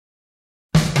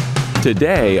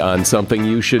Today on Something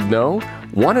You Should Know,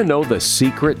 want to know the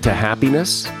secret to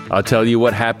happiness? I'll tell you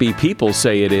what happy people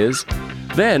say it is.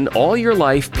 Then, all your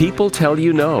life, people tell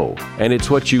you no, and it's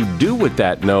what you do with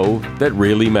that no that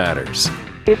really matters.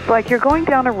 It's like you're going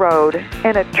down a road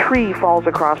and a tree falls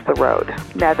across the road.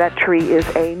 Now, that tree is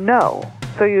a no.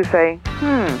 So you say,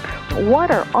 what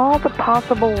are all the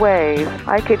possible ways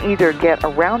I can either get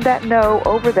around that no,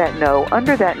 over that no,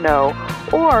 under that no,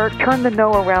 or turn the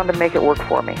no around and make it work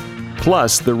for me?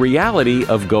 Plus, the reality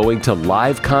of going to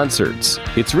live concerts.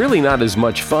 It's really not as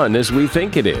much fun as we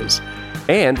think it is.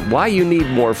 And why you need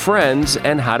more friends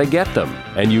and how to get them.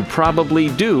 And you probably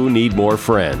do need more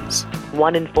friends.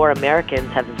 1 in 4 Americans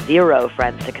have 0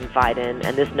 friends to confide in,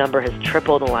 and this number has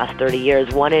tripled in the last 30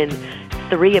 years. 1 in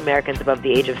 3 Americans above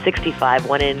the age of 65,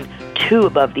 1 in 2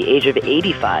 above the age of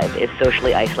 85 is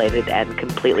socially isolated and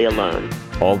completely alone.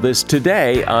 All this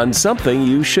today on Something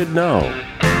You Should Know.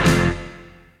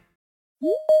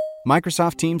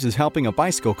 Microsoft Teams is helping a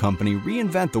bicycle company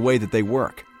reinvent the way that they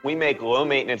work. We make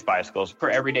low-maintenance bicycles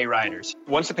for everyday riders.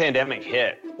 Once the pandemic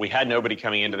hit, we had nobody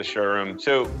coming into the showroom,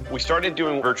 so we started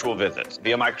doing virtual visits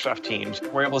via Microsoft Teams.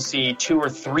 We're able to see 2 or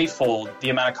 3-fold the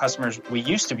amount of customers we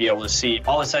used to be able to see.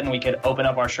 All of a sudden, we could open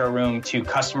up our showroom to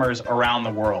customers around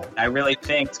the world. I really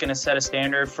think it's going to set a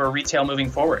standard for retail moving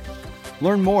forward.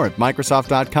 Learn more at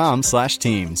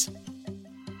Microsoft.com/Teams.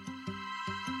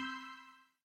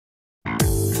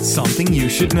 Something you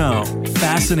should know.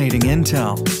 Fascinating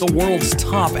intel, the world's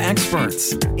top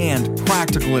experts, and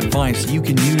practical advice you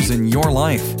can use in your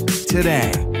life.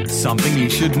 Today, Something You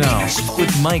Should Know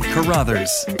with Mike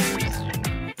Carruthers.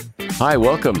 Hi,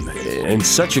 welcome. And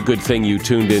such a good thing you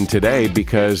tuned in today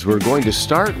because we're going to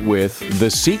start with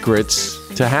the secrets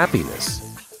to happiness.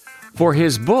 For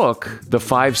his book, The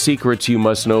 5 Secrets You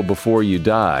Must Know Before You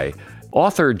Die,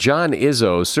 author John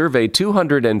Izzo surveyed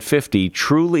 250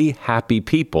 truly happy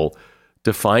people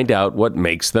to find out what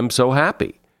makes them so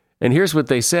happy. And here's what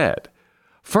they said.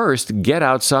 First, get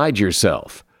outside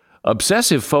yourself.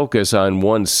 Obsessive focus on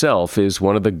oneself is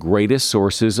one of the greatest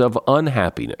sources of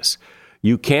unhappiness.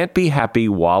 You can't be happy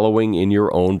wallowing in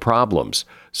your own problems,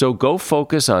 so go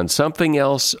focus on something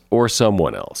else or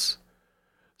someone else.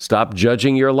 Stop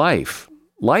judging your life.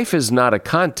 Life is not a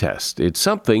contest. It's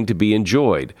something to be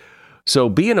enjoyed. So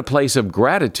be in a place of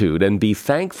gratitude and be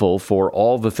thankful for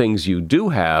all the things you do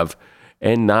have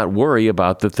and not worry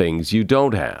about the things you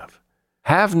don't have.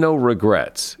 Have no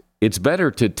regrets. It's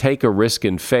better to take a risk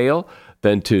and fail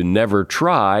than to never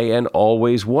try and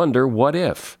always wonder what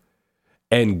if.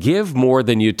 And give more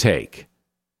than you take.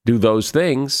 Do those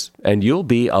things and you'll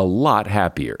be a lot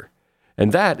happier.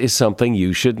 And that is something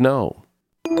you should know.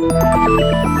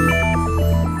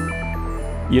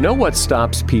 You know what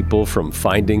stops people from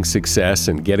finding success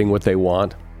and getting what they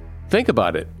want? Think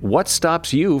about it. What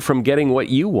stops you from getting what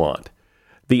you want?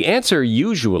 The answer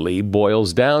usually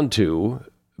boils down to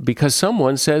because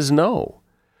someone says no.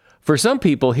 For some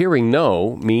people, hearing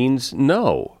no means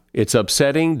no. It's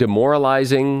upsetting,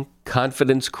 demoralizing,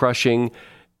 confidence-crushing.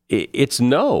 It's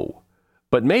no.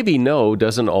 But maybe no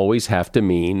doesn't always have to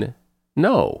mean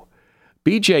no.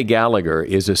 B.J. Gallagher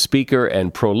is a speaker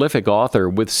and prolific author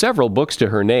with several books to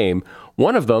her name.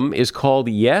 One of them is called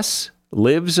Yes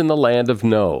Lives in the Land of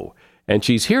No, and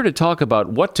she's here to talk about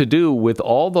what to do with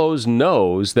all those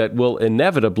no's that will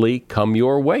inevitably come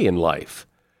your way in life.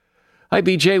 Hi,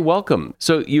 B.J., welcome.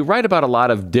 So you write about a lot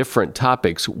of different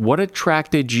topics. What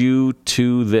attracted you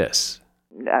to this?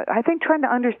 I think trying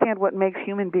to understand what makes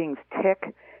human beings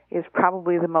tick is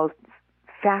probably the most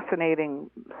fascinating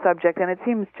subject, and it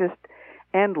seems just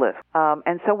endless.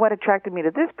 And so what attracted me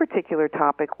to this particular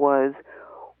topic was,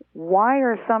 why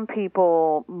are some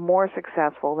people more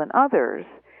successful than others?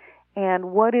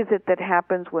 And what is it that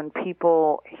happens when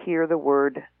people hear the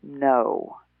word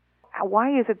no?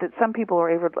 Why is it that some people are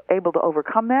able to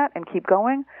overcome that and keep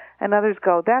going, and others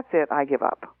go, that's it, I give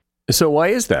up? So why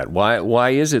is that?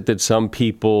 Why is it that some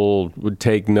people would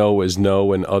take no as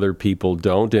no and other people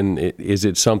don't? And is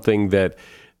it something that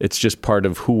it's just part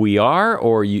of who we are,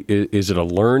 or is it a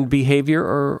learned behavior,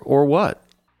 or what?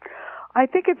 I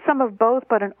think it's some of both,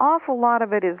 but an awful lot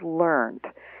of it is learned.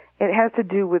 It has to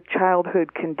do with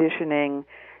childhood conditioning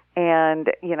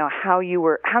and, how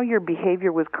your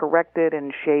behavior was corrected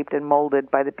and shaped and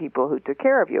molded by the people who took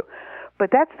care of you.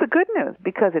 But that's the good news,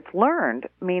 because it's learned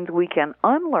means we can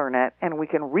unlearn it and we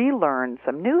can relearn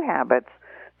some new habits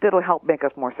that'll help make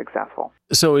us more successful.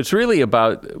 So it's really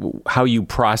about how you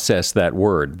process that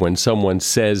word. When someone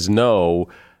says no,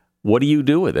 what do you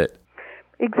do with it?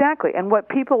 Exactly. And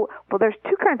there's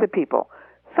 2 kinds of people.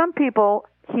 Some people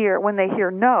when they hear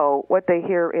no, what they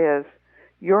hear is,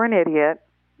 you're an idiot,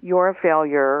 you're a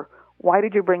failure, Why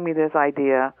did you bring me this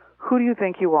idea? Who do you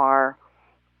think you are?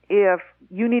 If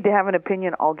you need to have an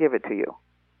opinion, I'll give it to you.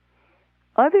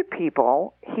 Other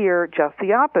people hear just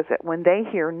the opposite. When they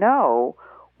hear no,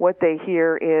 what they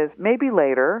hear is maybe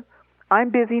later,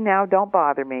 I'm busy now, don't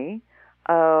bother me,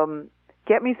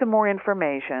 get me some more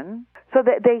information. So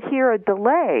that they hear a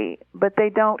delay, but they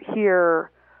don't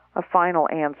hear a final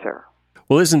answer.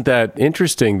 Well, isn't that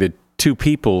interesting that two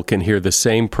people can hear the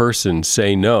same person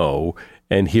say no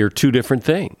and hear two different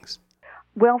things?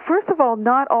 Well, first of all,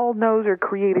 not all no's are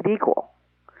created equal.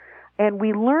 And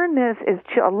we learn this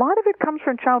a lot of it comes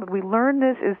from childhood. We learn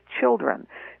this as children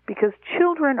because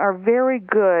children are very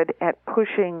good at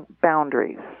pushing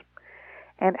boundaries.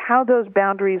 And how those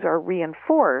boundaries are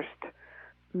reinforced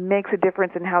makes a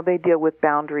difference in how they deal with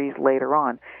boundaries later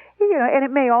on. And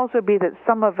it may also be that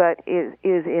some of it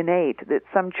is innate, that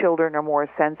some children are more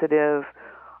sensitive,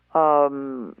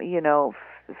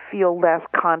 feel less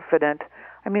confident.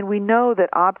 I mean, we know that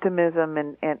optimism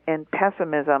and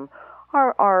pessimism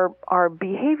are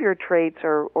behavior traits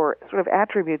or sort of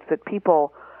attributes that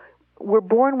people were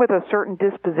born with a certain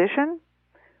disposition,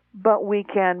 but we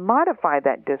can modify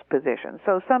that disposition.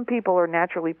 So some people are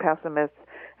naturally pessimists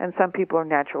and some people are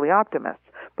naturally optimists.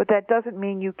 But that doesn't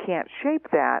mean you can't shape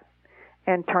that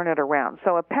and turn it around.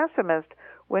 So a pessimist,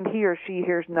 when he or she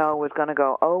hears no, is going to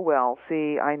go, oh, well,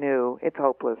 see, I knew, it's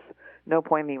hopeless, no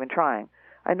point in even trying.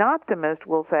 An optimist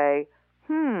will say,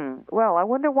 well, I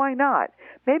wonder why not.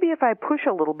 Maybe if I push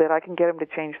a little bit, I can get them to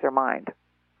change their mind.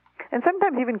 And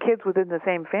sometimes even kids within the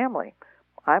same family.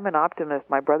 I'm an optimist,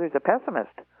 my brother's a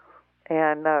pessimist.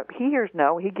 And he hears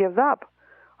no, he gives up.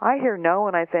 I hear no,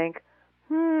 and I think,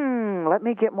 let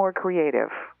me get more creative.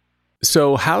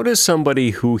 So how does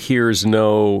somebody who hears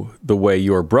no the way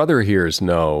your brother hears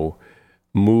no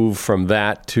move from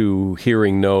that to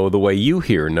hearing no the way you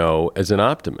hear no as an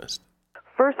optimist?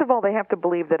 First of all, they have to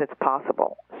believe that it's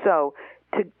possible. So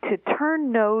to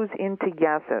turn no's into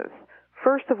yeses,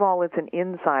 first of all, it's an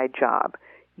inside job.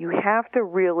 You have to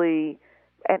really,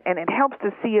 and it helps to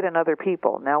see it in other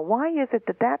people. Now, why is it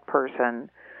that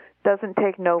person doesn't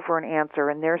take no for an answer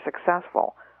and they're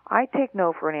successful? I take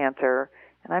no for an answer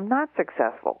and I'm not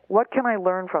successful. What can I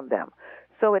learn from them?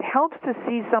 So it helps to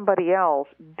see somebody else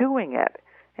doing it.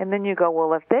 And then you go,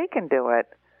 well, if they can do it,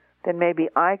 then maybe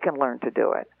I can learn to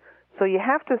do it. So you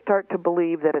have to start to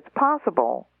believe that it's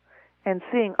possible, and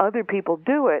seeing other people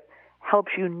do it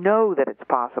helps you know that it's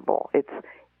possible.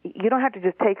 You don't have to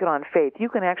just take it on faith. You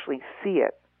can actually see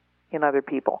it in other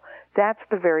people. That's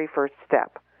the very first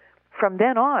step. From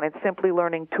then on, it's simply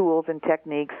learning tools and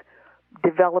techniques,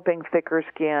 developing thicker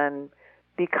skin,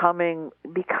 becoming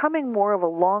more of a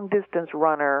long-distance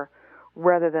runner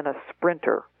rather than a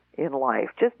sprinter in life.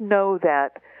 Just know that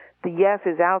the yes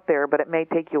is out there, but it may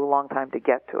take you a long time to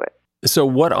get to it. So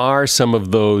what are some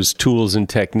of those tools and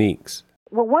techniques?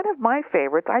 Well, one of my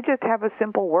favorites, I just have a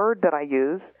simple word that I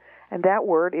use, and that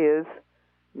word is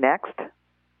next.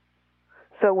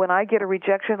 So when I get a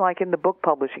rejection, like in the book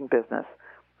publishing business,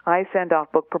 I send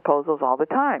off book proposals all the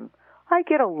time. I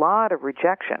get a lot of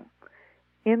rejection.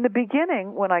 In the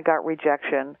beginning, when I got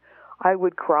rejection, I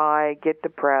would cry, get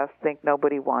depressed, think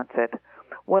nobody wants it.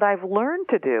 What I've learned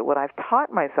to do, what I've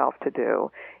taught myself to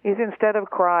do, is instead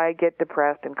of cry, get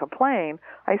depressed, and complain,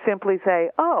 I simply say,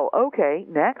 oh, okay,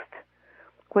 next.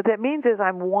 What that means is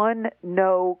I'm one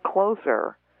no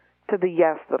closer to the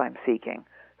yes that I'm seeking.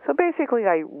 So basically,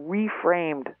 I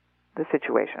reframed the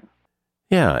situation.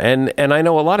 Yeah, and I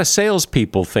know a lot of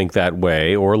salespeople think that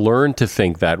way or learn to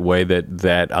think that way,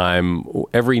 that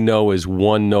every no is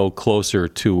one no closer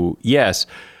to yes.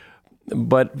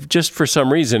 But just for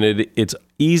some reason, it's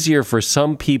easier for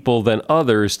some people than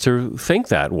others to think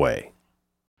that way.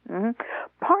 Mm-hmm.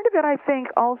 Part of it, I think,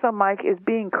 also, Mike, is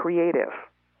being creative.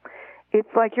 It's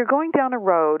like you're going down a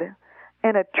road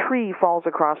and a tree falls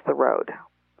across the road.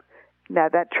 Now,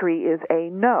 that tree is a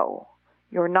no.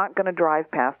 You're not going to drive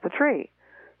past the tree.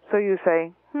 So you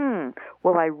say,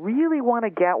 well, I really want to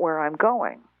get where I'm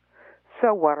going.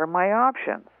 So what are my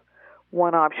options?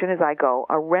 One option is I go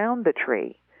around the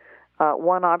tree.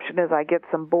 One option is I get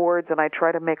some boards and I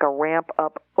try to make a ramp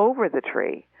up over the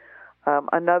tree.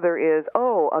 Another is,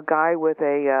 a guy with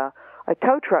a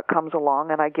tow truck comes along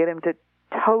and I get him to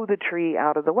tow the tree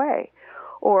out of the way.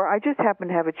 Or I just happen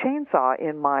to have a chainsaw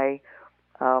in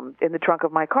the trunk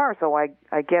of my car, so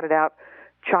I get it out,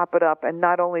 chop it up, and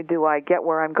not only do I get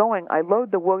where I'm going, I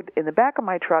load the wood in the back of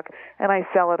my truck and I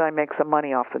sell it. I make some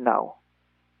money off the no.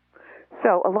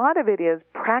 So a lot of it is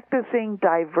practicing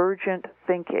divergent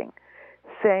thinking.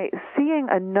 Seeing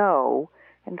a no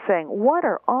and saying, what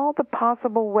are all the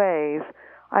possible ways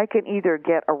I can either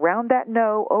get around that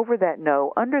no, over that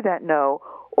no, under that no,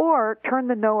 or turn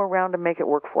the no around and make it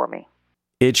work for me.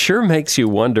 It sure makes you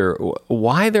wonder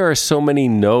why there are so many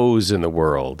no's in the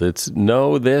world. It's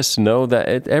no this, no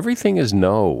that. Everything is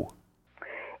no.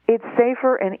 It's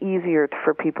safer and easier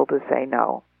for people to say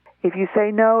no. If you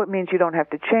say no, it means you don't have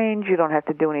to change, you don't have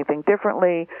to do anything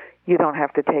differently, you don't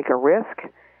have to take a risk.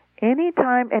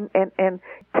 Anytime, and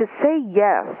to say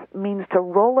yes means to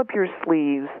roll up your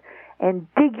sleeves and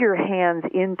dig your hands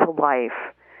into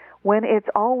life, when it's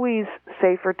always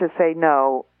safer to say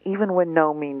no, even when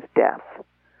no means death.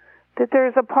 That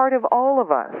there's a part of all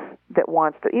of us that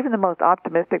wants to, even the most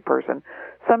optimistic person,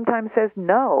 sometimes says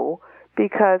no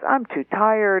because I'm too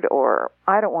tired, or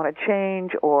I don't want to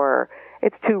change, or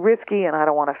it's too risky and I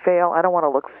don't want to fail, I don't want to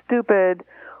look stupid,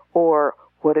 or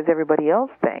what does everybody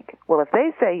else think? Well, if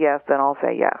they say yes, then I'll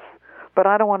say yes. But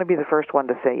I don't want to be the first one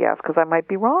to say yes because I might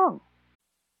be wrong.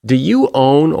 Do you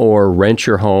own or rent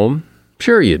your home?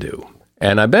 Sure you do.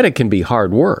 And I bet it can be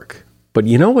hard work. But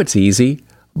you know what's easy?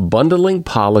 Bundling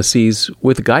policies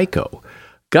with Geico.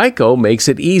 Geico makes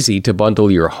it easy to bundle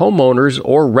your homeowner's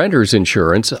or renter's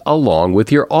insurance along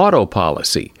with your auto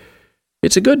policy.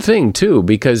 It's a good thing, too,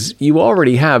 because you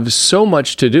already have so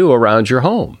much to do around your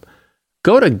home.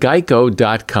 Go to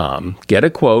geico.com, get a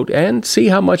quote, and see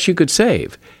how much you could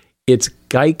save. It's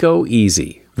Geico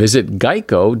Easy. Visit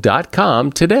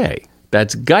geico.com today.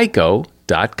 That's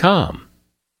geico.com.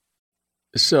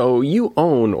 So you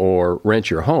own or rent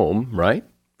your home, right?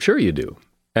 Sure you do.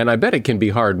 And I bet it can be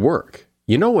hard work.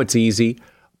 You know what's easy?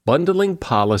 Bundling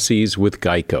policies with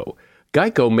Geico.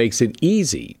 Geico makes it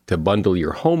easy to bundle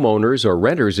your homeowner's or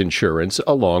renter's insurance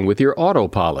along with your auto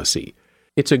policy.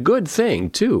 It's a good thing,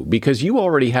 too, because you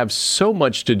already have so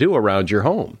much to do around your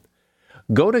home.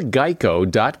 Go to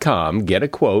geico.com, get a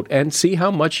quote, and see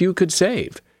how much you could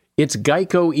save. It's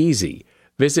Geico Easy.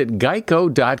 Visit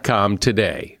geico.com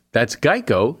today. That's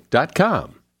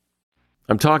geico.com.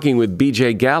 I'm talking with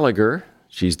BJ Gallagher.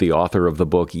 She's the author of the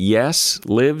book, Yes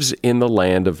Lives in the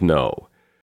Land of No.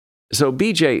 So,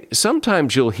 BJ,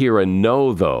 sometimes you'll hear a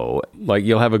no, though. Like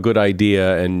you'll have a good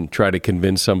idea and try to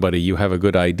convince somebody you have a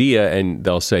good idea, and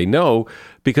they'll say no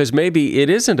because maybe it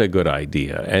isn't a good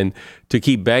idea. And to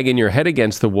keep banging your head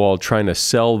against the wall trying to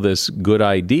sell this good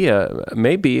idea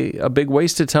may be a big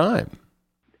waste of time.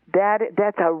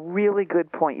 That's a really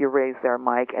good point you raised there,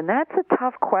 Mike. And that's a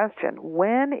tough question.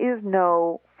 When is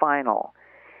no final?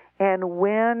 And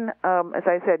when, as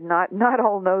I said, not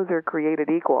all no's are created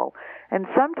equal. And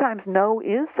sometimes no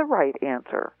is the right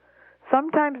answer.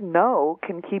 Sometimes no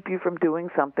can keep you from doing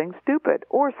something stupid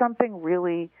or something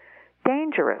really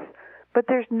dangerous. But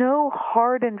there's no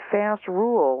hard and fast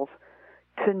rules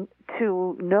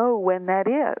to know when that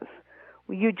is.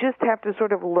 You just have to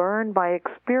sort of learn by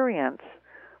experience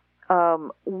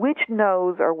which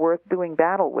no's are worth doing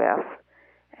battle with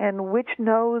and which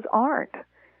no's aren't.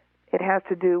 It has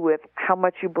to do with how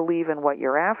much you believe in what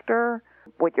you're after,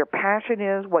 what your passion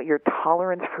is, what your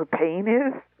tolerance for pain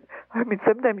is. I mean,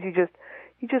 sometimes you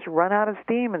just run out of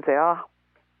steam and say,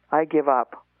 I give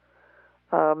up.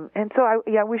 And so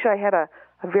I wish I had a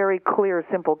very clear,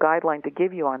 simple guideline to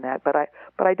give you on that, but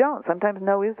I don't. Sometimes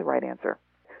no is the right answer.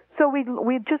 So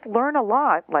we just learn a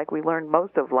lot, like we learn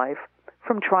most of life,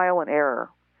 from trial and error.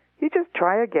 You just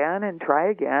try again and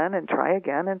try again and try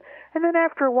again, and then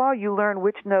after a while you learn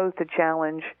which no's to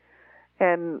challenge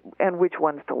and which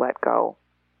ones to let go.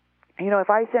 You know,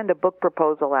 if I send a book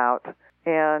proposal out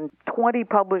and 20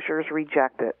 publishers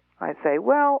reject it, I say,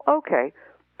 well, okay,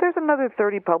 there's another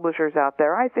 30 publishers out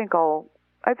there. I think I'll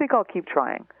keep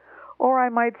trying. Or I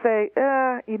might say,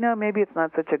 maybe it's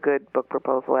not such a good book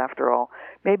proposal after all.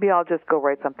 Maybe I'll just go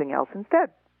write something else instead.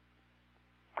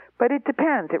 But it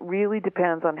depends. It really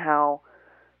depends on how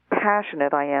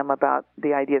passionate I am about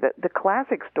the idea. That the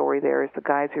classic story there is the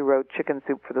guys who wrote Chicken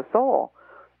Soup for the Soul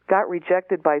got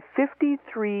rejected by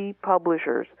 53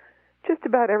 publishers, just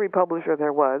about every publisher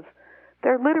there was.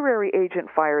 Their literary agent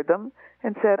fired them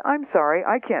and said, I'm sorry,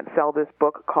 I can't sell this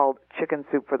book called Chicken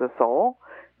Soup for the Soul.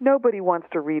 Nobody wants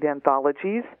to read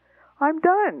anthologies. I'm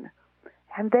done.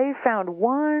 And they found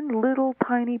one little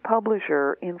tiny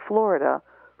publisher in Florida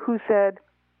who said,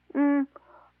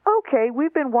 okay,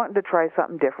 we've been wanting to try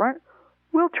something different.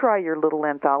 We'll try your little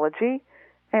anthology.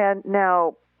 And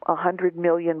now, 100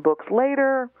 million books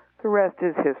later, the rest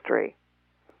is history.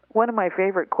 One of my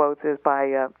favorite quotes is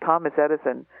by Thomas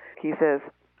Edison. He says,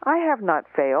 I have not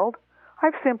failed.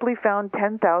 I've simply found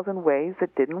 10,000 ways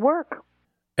that didn't work.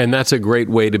 And that's a great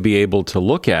way to be able to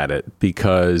look at it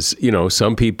because,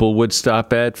 some people would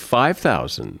stop at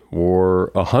 5,000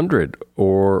 or 100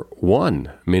 or 1.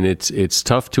 I mean, it's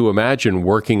tough to imagine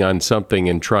working on something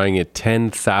and trying it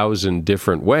 10,000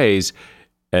 different ways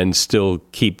and still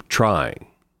keep trying.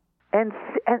 And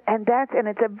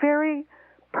it's a very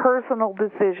personal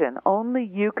decision. Only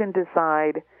you can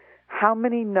decide how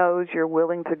many no's you're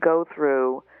willing to go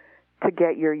through to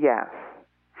get your yes.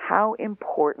 How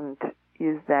important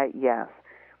is that yes?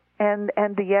 And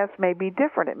the yes may be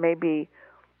different. It may be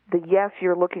the yes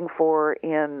you're looking for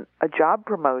in a job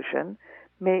promotion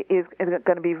is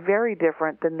going to be very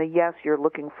different than the yes you're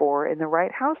looking for in the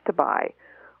right house to buy,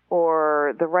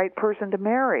 or the right person to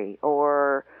marry,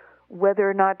 or whether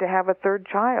or not to have a third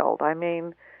child. I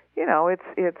mean,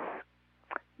 it's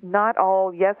not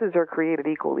all yeses are created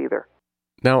equal either.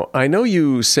 Now, I know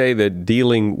you say that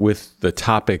dealing with the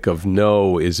topic of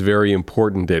no is very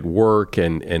important at work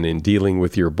and in dealing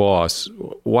with your boss.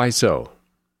 Why so?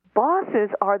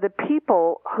 Bosses are the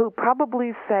people who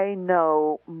probably say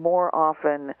no more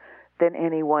often than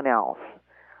anyone else.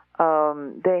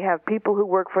 They have people who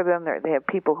work for them. They have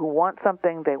people who want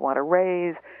something. They want a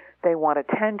raise. They want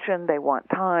attention. They want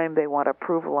time. They want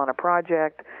approval on a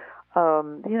project.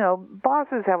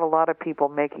 Bosses have a lot of people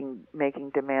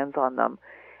making demands on them,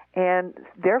 and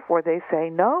therefore they say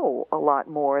no a lot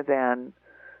more than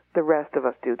the rest of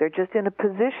us do. They're just in a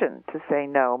position to say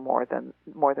no more than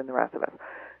the rest of us.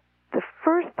 The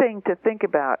first thing to think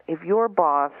about if your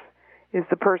boss is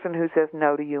the person who says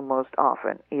no to you most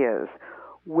often is,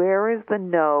 where is the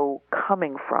no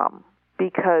coming from?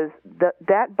 Because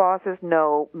that boss's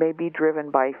no may be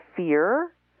driven by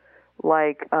fear,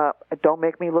 like, don't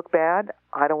make me look bad,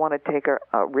 I don't want to take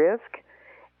a risk.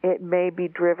 It may be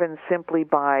driven simply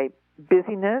by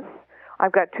busyness.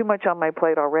 I've got too much on my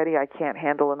plate already, I can't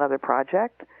handle another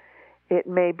project. It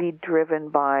may be driven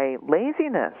by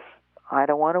laziness. I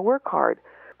don't want to work hard.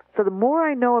 So the more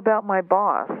I know about my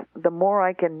boss, the more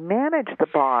I can manage the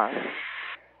boss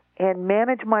and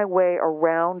manage my way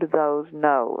around those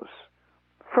no's.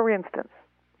 For instance,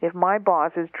 if my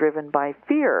boss is driven by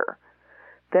fear,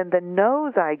 then the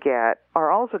no's I get are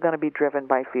also going to be driven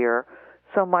by fear.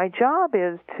 So my job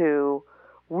is to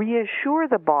reassure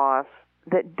the boss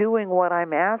that doing what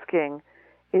I'm asking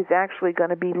is actually going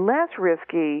to be less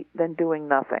risky than doing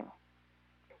nothing.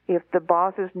 If the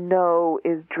boss's no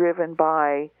is driven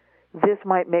by, this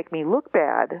might make me look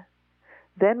bad,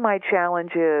 then my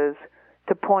challenge is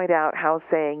to point out how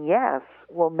saying yes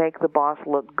will make the boss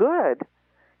look good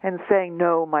and saying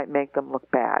no might make them look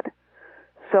bad.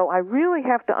 So I really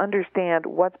have to understand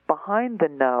what's behind the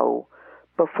no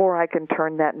before I can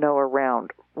turn that no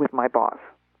around with my boss.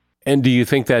 And do you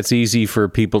think that's easy for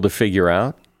people to figure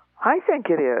out? I think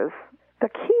it is. The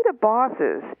key to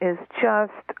bosses is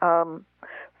just,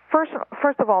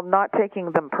 first of all, not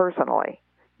taking them personally.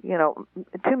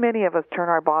 Too many of us turn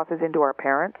our bosses into our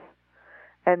parents,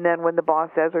 and then when the boss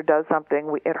says or does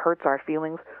something, it hurts our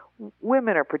feelings.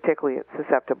 Women are particularly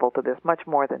susceptible to this, much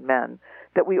more than men,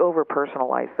 that we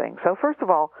over-personalize things. So first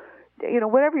of all,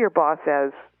 whatever your boss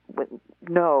says,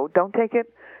 no, don't take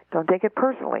it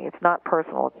personally. It's not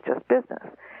personal, it's just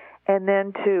business. And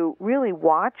then to really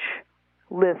watch,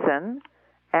 listen,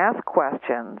 ask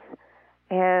questions,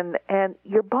 and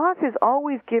your boss is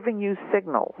always giving you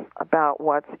signals about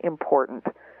what's important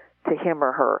to him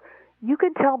or her. You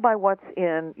can tell by what's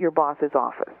in your boss's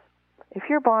office. If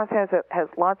your boss has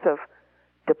lots of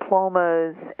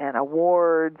diplomas and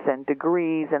awards and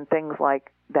degrees and things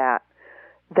like that,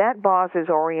 that boss is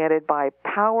oriented by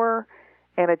power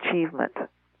and achievement.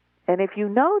 And if you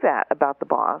know that about the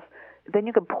boss, then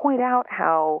you can point out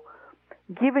how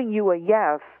giving you a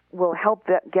yes will help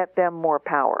get them more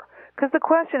power. Because the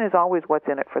question is always what's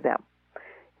in it for them.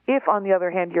 If, on the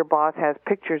other hand, your boss has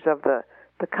pictures of the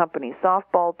company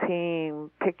softball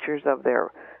team, pictures of their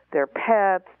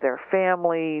pets, their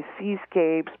family,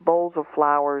 seascapes, bowls of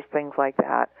flowers, things like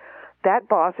that, that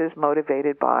boss is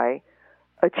motivated by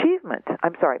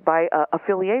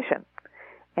affiliation.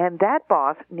 And that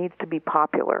boss needs to be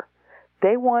popular.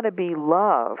 They want to be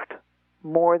loved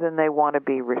more than they want to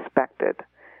be respected.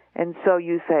 And so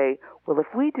you say, well, if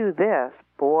we do this,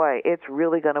 boy, it's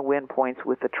really going to win points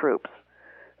with the troops.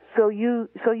 So you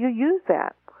use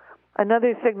that.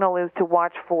 Another signal is to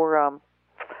watch for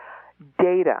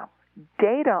data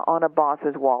on a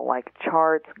boss's wall, like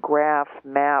charts, graphs,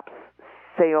 maps,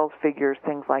 sales figures,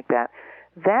 things like that.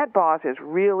 That boss is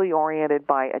really oriented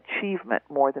by achievement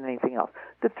more than anything else.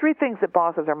 The three things that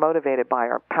bosses are motivated by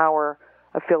are power,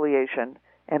 affiliation,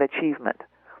 and achievement.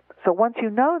 So once you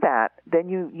know that, then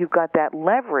you've got that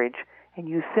leverage and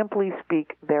you simply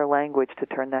speak their language to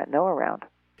turn that no around.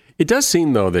 It does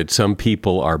seem, though, that some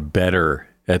people are better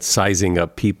at sizing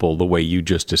up people the way you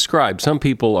just described. Some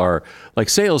people are, like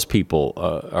salespeople,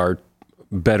 are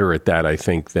better at that, I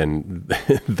think, than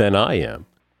I am.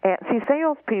 And see,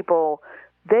 salespeople,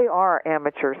 they are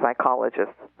amateur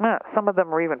psychologists. Some of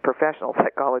them are even professional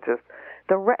psychologists.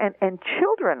 And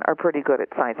children are pretty good at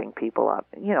sizing people up.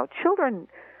 Children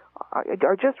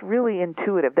are just really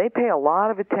intuitive. They pay a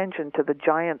lot of attention to the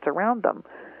giants around them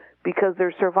because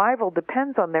their survival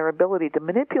depends on their ability to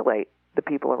manipulate the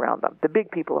people around them, the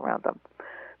big people around them.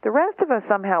 The rest of us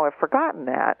somehow have forgotten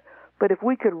that, but if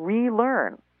we could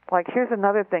relearn, like here's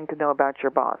another thing to know about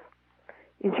your boss.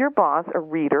 Is your boss a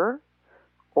reader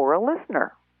or a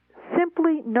listener?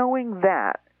 Simply knowing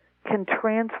that can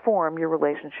transform your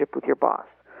relationship with your boss.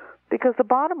 Because the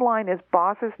bottom line is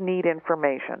bosses need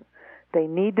information. They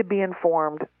need to be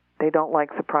informed. They don't like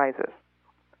surprises.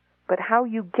 But how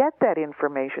you get that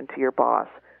information to your boss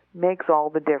makes all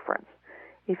the difference.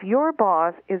 If your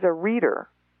boss is a reader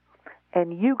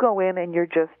and you go in and you're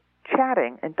just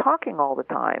chatting and talking all the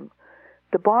time,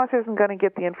 the boss isn't going to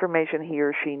get the information he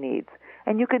or she needs.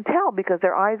 And you can tell because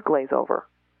their eyes glaze over.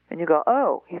 And you go,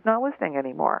 oh, he's not listening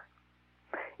anymore.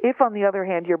 If, on the other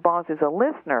hand, your boss is a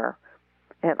listener,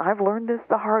 and I've learned this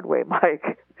the hard way,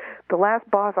 Mike, the last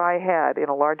boss I had in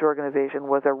a large organization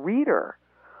was a reader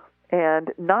and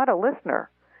not a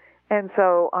listener. And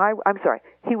so I'm sorry,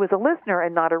 he was a listener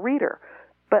and not a reader.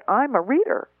 But I'm a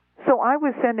reader. So I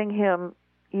was sending him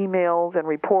emails and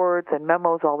reports and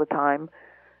memos all the time,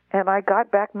 and I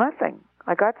got back nothing.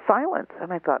 I got silence,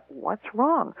 and I thought, what's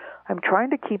wrong? I'm trying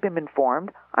to keep him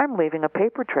informed. I'm leaving a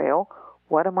paper trail.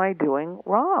 What am I doing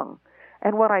wrong?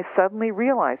 And what I suddenly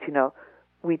realized,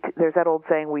 there's that old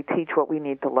saying, we teach what we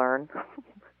need to learn.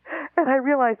 And I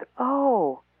realized,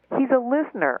 oh, he's a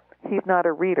listener. He's not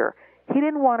a reader. He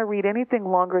didn't want to read anything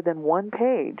longer than one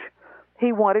page.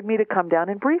 He wanted me to come down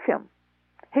and brief him.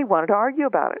 He wanted to argue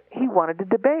about it. He wanted to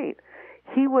debate.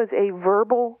 He was a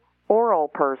verbal, oral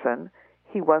person.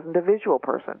 He wasn't a visual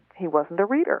person. He wasn't a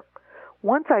reader.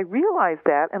 Once I realized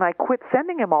that and I quit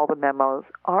sending him all the memos,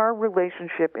 our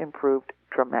relationship improved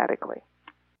dramatically.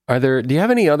 Do you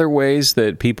have any other ways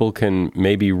that people can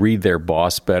maybe read their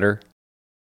boss better?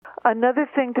 Another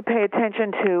thing to pay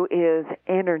attention to is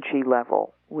energy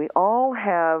level. We all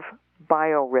have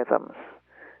biorhythms.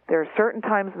 There are certain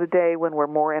times of the day when we're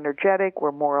more energetic,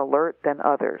 we're more alert than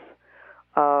others.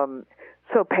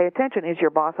 So pay attention. Is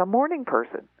your boss a morning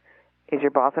person? Is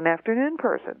your boss an afternoon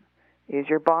person? Is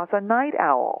your boss a night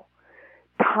owl?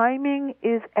 Timing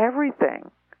is everything.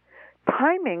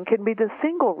 Timing can be the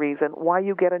single reason why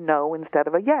you get a no instead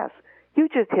of a yes. You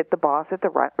just hit the boss at the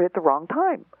wrong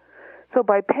time. So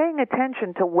by paying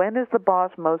attention to when is the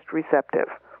boss most receptive,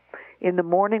 in the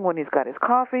morning when he's got his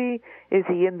coffee, is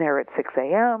he in there at 6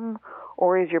 a.m.,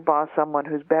 or is your boss someone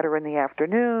who's better in the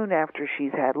afternoon after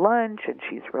she's had lunch and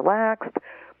she's relaxed?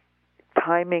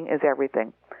 Timing is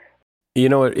everything.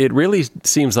 It really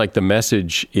seems like the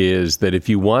message is that if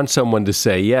you want someone to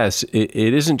say yes, it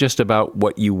isn't just about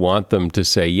what you want them to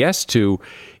say yes to.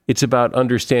 It's about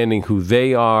understanding who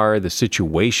they are, the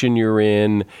situation you're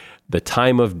in, the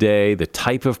time of day, the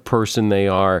type of person they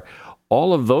are.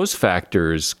 All of those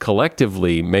factors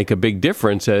collectively make a big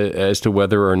difference as to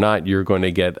whether or not you're going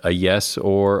to get a yes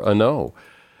or a no.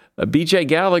 B.J.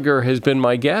 Gallagher has been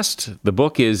my guest. The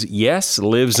book is Yes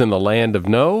Lives in the Land of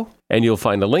No, and you'll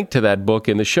find a link to that book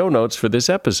in the show notes for this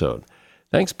episode.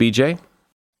 Thanks, B.J.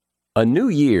 A new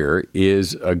year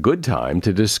is a good time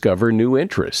to discover new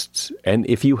interests. And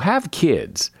if you have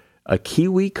kids, a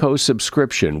KiwiCo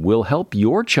subscription will help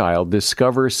your child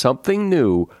discover something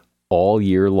new all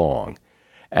year long.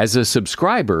 As a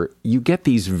subscriber, you get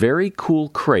these very cool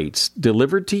crates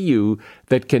delivered to you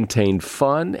that contain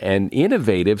fun and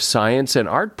innovative science and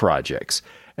art projects,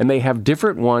 and they have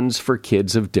different ones for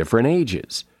kids of different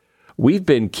ages. We've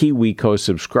been KiwiCo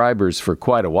subscribers for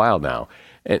quite a while now,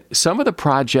 and some of the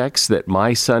projects that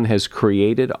my son has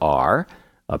created are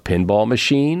a pinball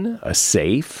machine, a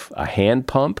safe, a hand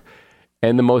pump,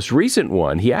 and the most recent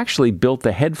one, he actually built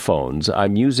the headphones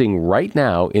I'm using right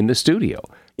now in the studio.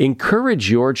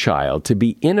 Encourage your child to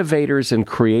be innovators and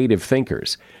creative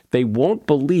thinkers. They won't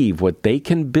believe what they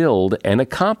can build and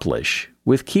accomplish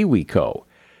with KiwiCo.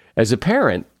 As a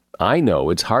parent, I know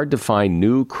it's hard to find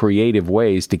new creative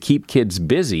ways to keep kids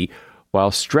busy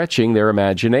while stretching their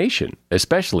imagination,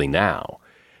 especially now.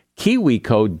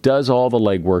 KiwiCo does all the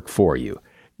legwork for you.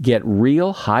 Get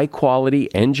real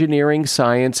high-quality engineering,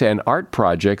 science, and art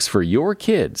projects for your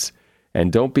kids.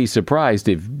 And don't be surprised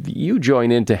if you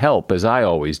join in to help, as I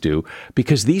always do,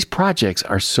 because these projects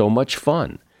are so much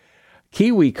fun.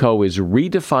 KiwiCo is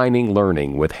redefining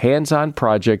learning with hands-on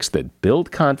projects that build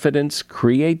confidence,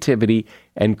 creativity,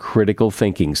 and critical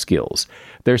thinking skills.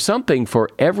 There's something for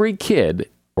every kid,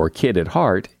 or kid at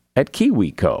heart, at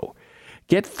KiwiCo.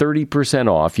 Get 30%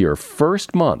 off your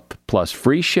first month plus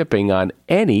free shipping on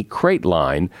any crate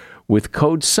line with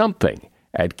code SOMETHING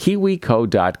at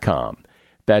KiwiCo.com.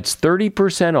 That's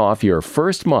 30% off your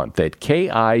first month at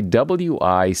KiwiCo.com,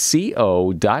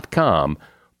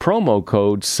 promo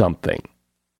code SOMETHING.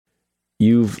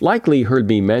 You've likely heard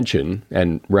me mention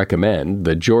and recommend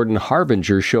the Jordan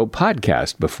Harbinger Show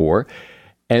podcast before.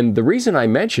 And the reason I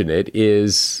mention it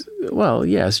is, well,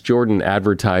 yes, Jordan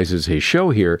advertises his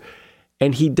show here,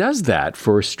 and he does that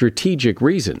for strategic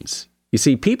reasons. You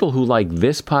see, people who like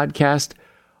this podcast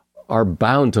are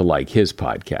bound to like his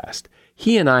podcast.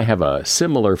 He and I have a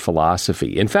similar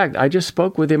philosophy. In fact, I just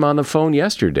spoke with him on the phone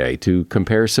yesterday to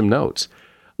compare some notes.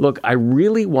 Look, I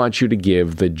really want you to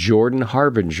give the Jordan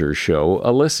Harbinger Show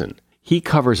a listen. He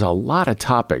covers a lot of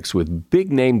topics with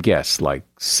big-name guests like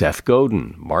Seth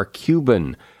Godin, Mark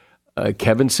Cuban,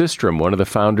 Kevin Systrom, one of the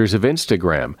founders of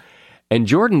Instagram. And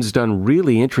Jordan's done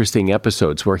really interesting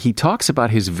episodes where he talks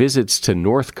about his visits to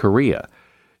North Korea,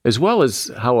 as well as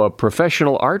how a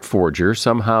professional art forger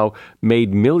somehow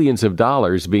made millions of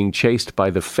dollars being chased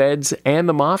by the feds and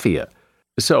the mafia.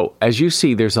 So, as you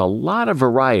see, there's a lot of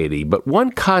variety, but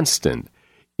one constant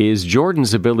is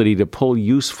Jordan's ability to pull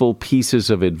useful pieces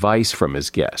of advice from his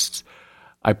guests.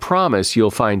 I promise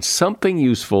you'll find something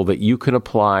useful that you can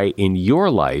apply in your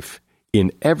life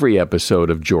in every episode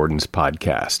of Jordan's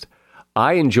podcast.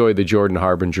 I enjoy the Jordan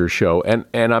Harbinger Show, and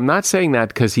I'm not saying that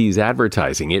because he's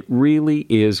advertising. It really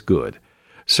is good.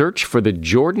 Search for the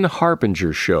Jordan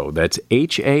Harbinger Show. That's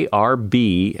Harb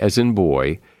as in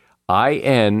boy,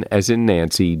 IN as in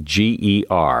Nancy,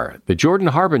 GER. The Jordan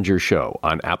Harbinger Show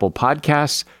on Apple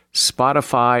Podcasts,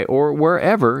 Spotify, or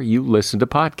wherever you listen to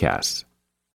podcasts.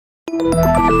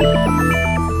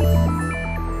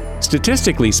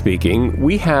 Statistically speaking,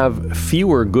 we have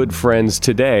fewer good friends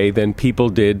today than people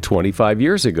did 25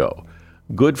 years ago.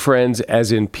 Good friends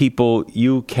as in people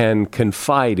you can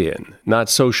confide in, not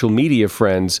social media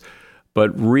friends,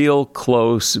 but real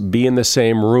close, be in the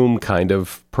same room kind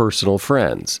of personal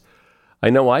friends. I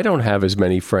know I don't have as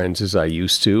many friends as I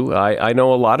used to. I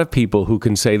know a lot of people who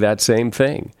can say that same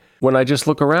thing. When I just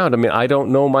look around, I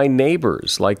don't know my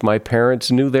neighbors like my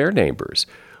parents knew their neighbors.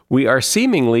 We are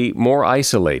seemingly more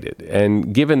isolated,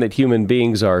 and given that human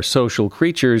beings are social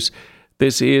creatures,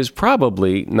 this is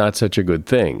probably not such a good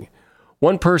thing.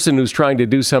 One person who's trying to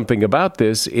do something about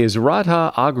this is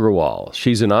Radha Agrawal.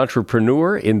 She's an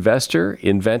entrepreneur, investor,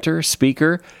 inventor,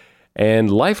 speaker, and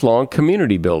lifelong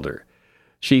community builder.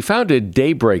 She founded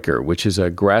Daybreaker, which is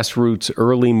a grassroots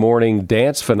early morning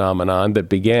dance phenomenon that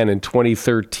began in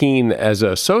 2013 as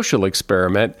a social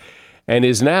experiment and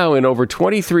is now in over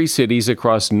 23 cities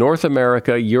across North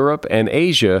America, Europe, and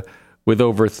Asia with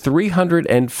over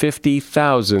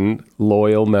 350,000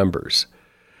 loyal members.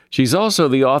 She's also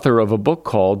the author of a book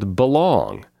called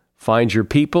Belong: Find Your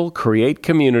People, Create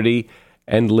Community,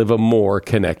 and Live a More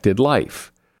Connected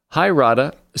Life. Hi,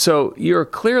 Radha. So you're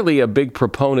clearly a big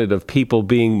proponent of people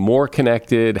being more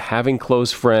connected, having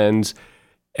close friends,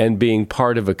 and being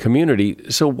part of a community.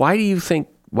 So why do you think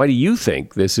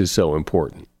this is so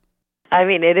important?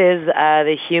 It is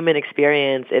the human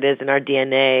experience. It is in our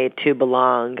DNA to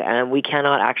belong. We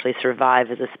cannot actually survive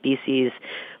as a species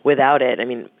without it.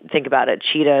 Think about it.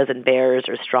 Cheetahs and bears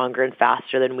are stronger and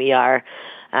faster than we are.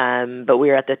 But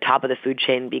we're at the top of the food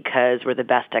chain because we're the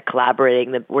best at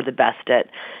collaborating, we're the best at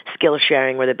skill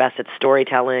sharing, we're the best at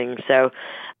storytelling.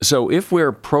 So if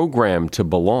we're programmed to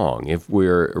belong, if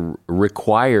we're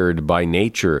required by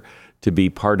nature to be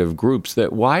part of groups,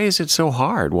 why is it so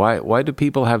hard? Why do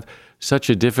people have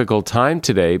such a difficult time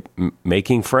today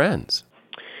making friends?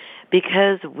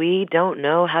 Because we don't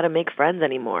know how to make friends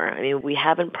anymore. We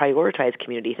haven't prioritized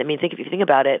communities. If you think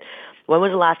about it, when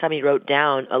was the last time you wrote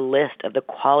down a list of the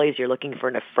qualities you're looking for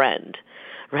in a friend,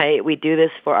 right? We do this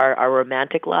for our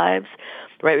romantic lives,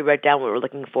 right? We write down what we're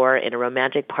looking for in a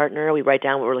romantic partner. We write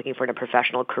down what we're looking for in a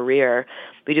professional career.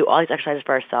 We do all these exercises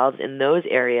for ourselves in those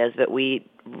areas, but we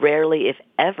rarely, if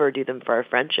ever, do them for our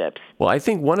friendships. Well, I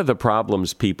think one of the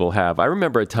problems people have, I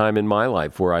remember a time in my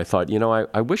life where I thought,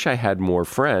 I wish I had more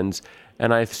friends.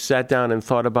 And I sat down and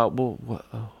thought about,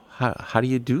 how do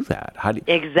you do that?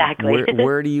 Exactly.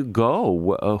 Where do you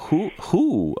go?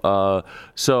 Who?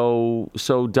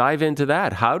 So dive into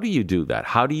that. How do you do that?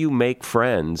 How do you make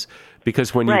friends?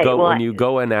 Because when you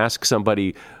go and ask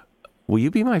somebody, will you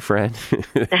be my friend?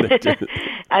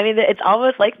 I mean, it's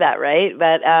almost like that, right?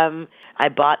 But I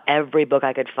bought every book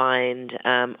I could find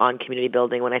on community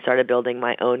building when I started building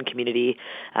my own community,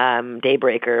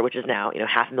 Daybreaker, which is now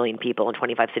 500,000 people in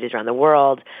 25 cities around the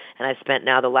world. And I've spent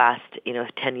now the last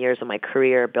 10 years of my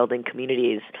career building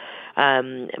communities.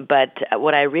 But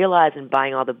what I realized in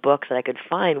buying all the books that I could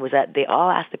find was that they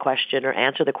all ask the question or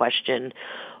answer the question,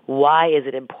 why is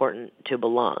it important to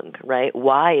belong, right?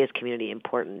 Why is community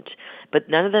important? But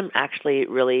none of them actually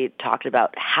really talked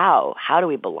about how do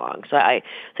we belong. So I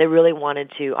really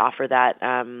wanted to offer that,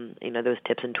 those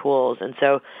tips and tools. And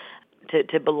so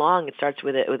to belong, it starts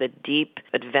with a deep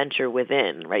adventure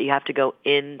within, right? You have to go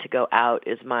in to go out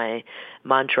is my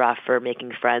mantra for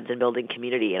making friends and building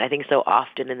community. And I think so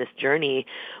often in this journey,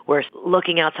 we're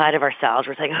looking outside of ourselves.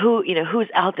 We're saying, who's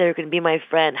out there who can be my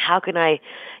friend? How can I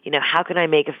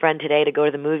make a friend today to go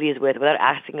to the movies with without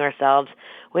asking ourselves,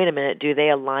 wait a minute, do they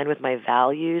align with my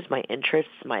values, my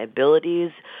interests, my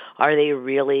abilities? Are they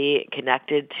really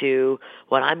connected to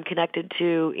what I'm connected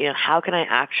to? How can I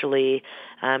actually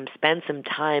spend some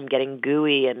time getting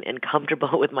gooey and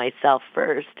comfortable with myself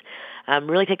first?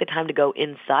 Really take the time to go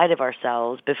inside of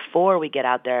ourselves before we get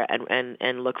out there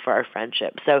and look for our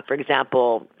friendship. So, for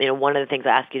example, one of the things I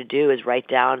ask you to do is write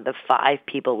down the 5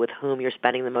 people with whom you're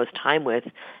spending the most time with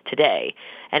today,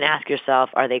 and ask yourself,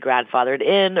 are they grandfathered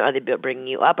in? Are they bringing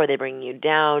you up? Are they bringing you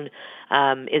down?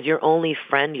 Is your only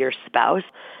friend your spouse?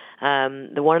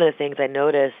 One of the things I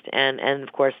noticed, and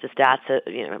of course the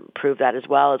stats prove that as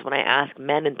well, is when I ask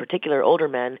men, in particular older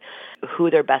men,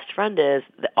 who their best friend is,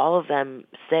 all of them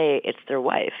say it's their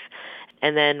wife.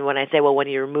 And then when I say, well, when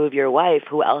you remove your wife,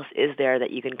 who else is there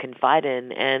that you can confide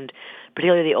in? And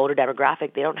particularly the older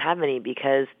demographic, they don't have any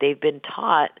because they've been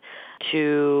taught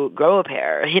to grow a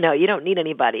pair. You don't need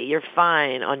anybody. You're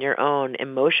fine on your own.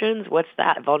 Emotions, what's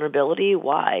that? Vulnerability,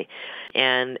 why?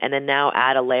 And then now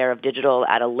add a layer of digital,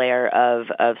 add a layer of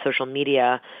social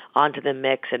media onto the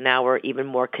mix, and now we're even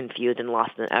more confused and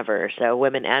lost than ever. So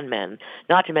women and men,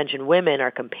 not to mention women, are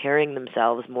comparing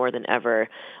themselves more than ever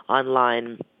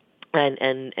online.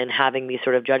 And having these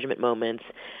sort of judgment moments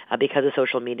because of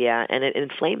social media, and it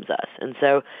inflames us. And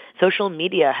so social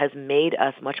media has made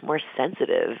us much more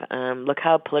sensitive. Look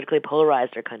how politically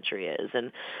polarized our country is,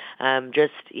 and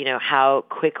just how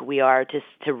quick we are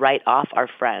to write off our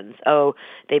friends. Oh,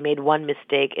 they made one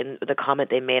mistake in the comment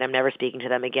they made, I'm never speaking to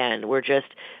them again. We're just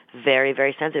very,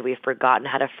 very sensitive. We've forgotten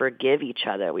how to forgive each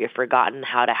other. We have forgotten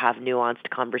how to have nuanced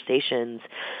conversations.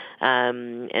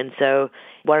 And so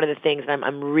one of the things that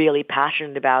I'm really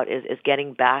passionate about is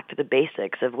getting back to the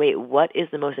basics of, wait, what is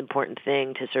the most important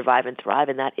thing to survive and thrive?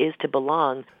 And that is to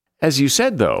belong. As you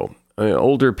said, though,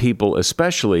 older people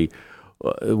especially,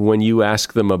 when you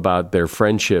ask them about their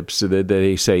friendships,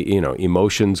 they say,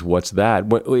 emotions, what's that?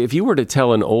 If you were to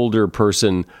tell an older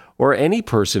person or any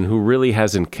person who really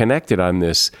hasn't connected on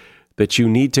this, that you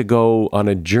need to go on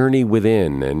a journey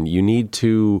within and you need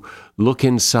to look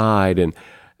inside, and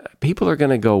people are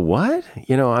going to go, what?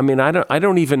 I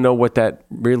don't even know what that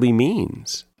really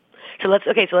means. So let's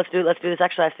do this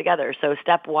exercise together. So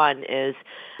step 1 is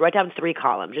write down 3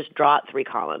 columns. Just draw out 3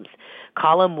 columns.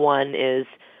 Column 1 is,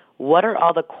 what are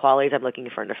all the qualities I'm looking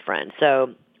for in a friend?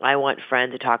 So I want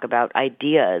friends who talk about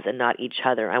ideas and not each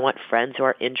other. I want friends who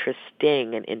are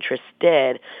interesting and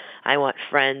interested. I want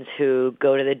friends who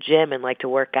go to the gym and like to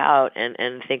work out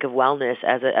and think of wellness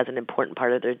as an important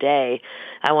part of their day.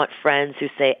 I want friends who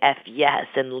say F yes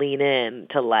and lean in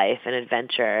to life and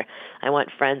adventure. I want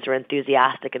friends who are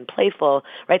enthusiastic and playful,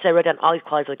 right? So I wrote down all these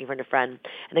qualities looking for in a friend.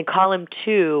 And then column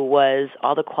 2 was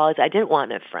all the qualities I didn't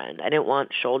want in a friend. I didn't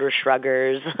want shoulder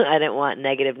shruggers. I didn't want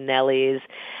negative Nellies,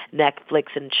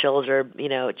 Netflix and chillers.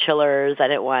 I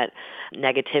didn't want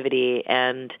negativity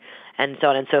and so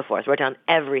on and so forth. Wrote down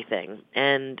everything.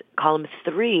 And column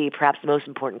 3, perhaps the most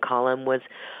important column, was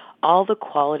all the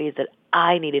qualities that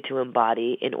I needed to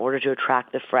embody in order to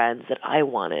attract the friends that I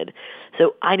wanted.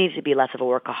 So I needed to be less of a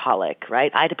workaholic,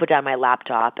 right? I had to put down my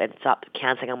laptop and stop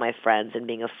canceling on my friends and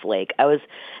being a flake. I was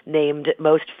named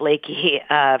most flaky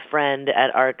friend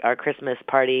at our Christmas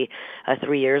party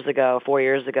 4 years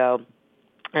ago.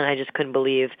 And I just couldn't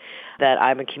believe that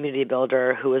I'm a community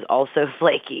builder who is also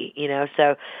flaky,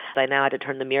 So I now had to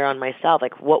turn the mirror on myself.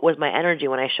 Like, what was my energy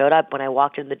when I showed up? When I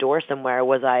walked in the door somewhere,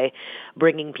 was I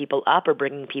bringing people up or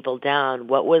bringing people down?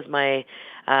 What was my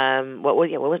What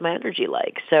was my energy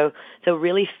like? So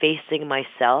really facing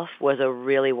myself was a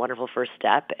really wonderful first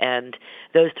step, and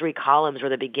those 3 columns were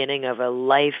the beginning of a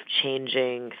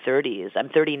life-changing 30s. I'm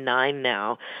 39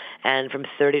 now, and from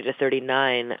 30 to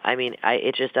 39, I mean,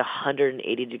 it's just a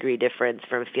 180-degree difference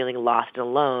from feeling lost and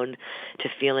alone to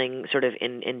feeling sort of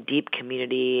in deep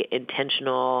community,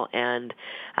 intentional, and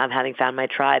having found my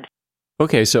tribe.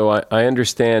 Okay, so I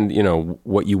understand,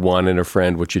 what you want in a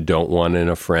friend, what you don't want in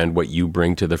a friend, what you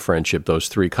bring to the friendship, those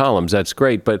 3 columns. That's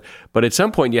great, but at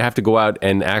some point you have to go out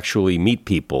and actually meet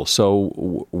people.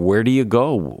 So where do you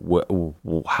go?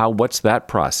 What's that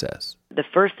process? The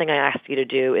first thing I ask you to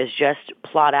do is just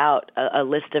plot out a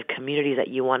list of communities that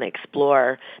you want to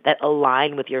explore that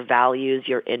align with your values,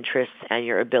 your interests, and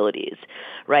your abilities,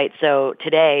 right? So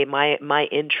today, my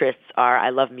interests are,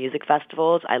 I love music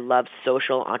festivals, I love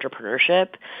social entrepreneurship,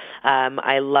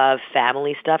 I love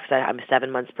family stuff because I'm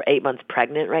 8 months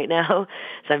pregnant right now,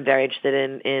 so I'm very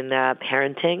interested in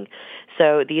parenting.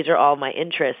 So these are all my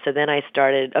interests. So then I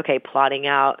started, plotting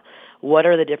out what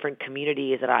are the different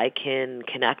communities that I can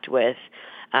connect with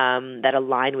that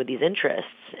align with these interests.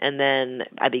 And then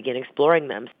I began exploring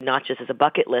them, not just as a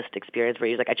bucket list experience where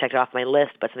you're like, I checked it off my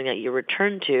list, but something that you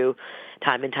return to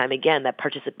time and time again. That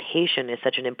participation is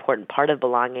such an important part of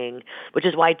belonging, which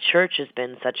is why church has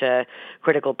been such a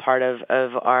critical part of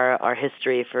our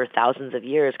history for thousands of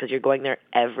years, because you're going there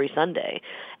every Sunday.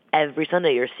 Every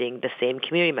Sunday you're seeing the same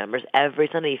community members. Every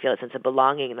Sunday you feel a sense of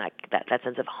belonging and that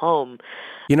sense of home.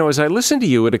 As I listen to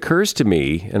you, it occurs to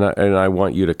me, and I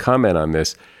want you to comment on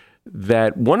this,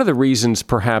 that one of the reasons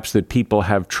perhaps that people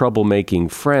have trouble making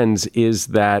friends is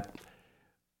that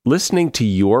listening to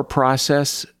your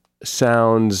process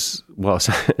sounds,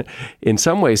 in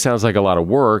some ways sounds like a lot of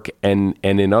work, and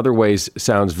in other ways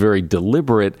sounds very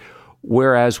deliberate.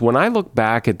 Whereas when I look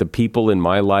back at the people in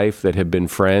my life that have been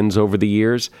friends over the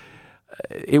years,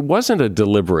 it wasn't a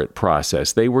deliberate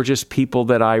process. They were just people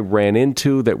that I ran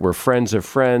into that were friends of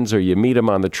friends, or you meet them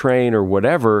on the train or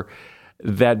whatever,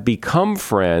 that become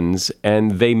friends,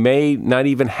 and they may not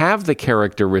even have the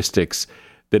characteristics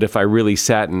that if I really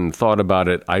sat and thought about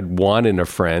it, I'd want in a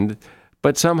friend,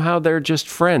 but somehow they're just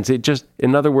friends.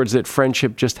 In other words, that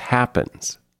friendship just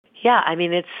happens. Yeah, I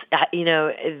mean, it's,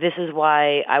 this is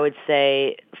why I would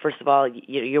say, first of all,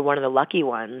 you're one of the lucky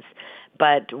ones,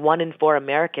 but 1 in 4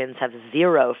 Americans have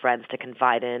 0 friends to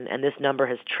confide in, and this number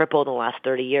has tripled in the last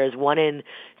 30 years. 1 in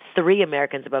 3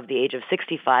 Americans above the age of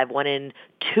 65, 1 in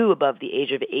 2 above the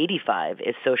age of 85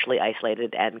 is socially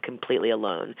isolated and completely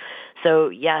alone. So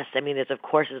yes, I mean, there's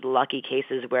lucky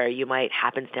cases where you might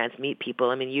happenstance meet people.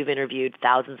 I mean, you've interviewed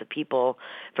thousands of people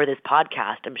for this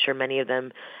podcast. I'm sure many of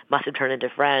them must have turned into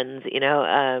friends,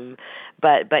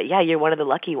 but yeah, you're one of the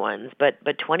lucky ones. But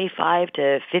 25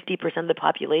 to 50% of the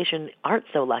population aren't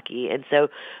so lucky. And so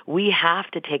we have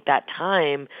to take that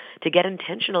time to get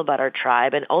intentional about our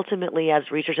tribe. And ultimately,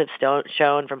 as research has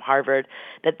shown from Harvard,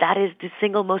 that is the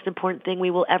single most important thing we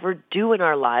will ever do in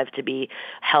our lives to be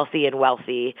healthy and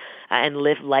wealthy and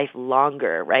live life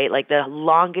longer, right? Like the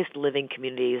longest living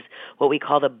communities, what we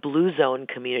call the blue zone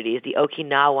communities, the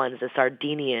Okinawans, the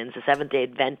Sardinians, the Seventh-day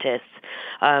Adventists,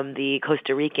 the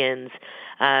Costa Ricans,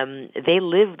 they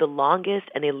live the longest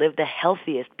and they live the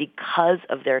healthiest because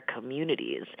of their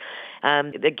communities.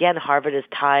 Again, Harvard has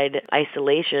tied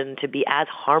isolation to be as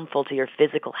harmful to your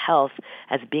physical health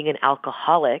as being an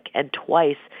alcoholic, and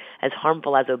twice as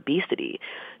harmful as obesity.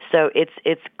 So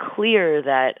it's clear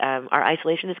that our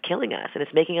isolation is killing us and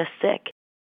it's making us sick.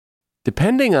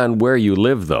 Depending on where you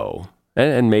live, though,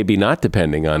 and maybe not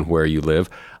depending on where you live,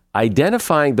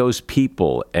 identifying those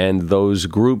people and those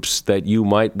groups that you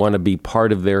might want to be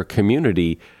part of their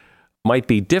community might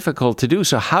be difficult to do.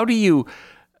 So how do you,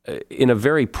 in a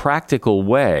very practical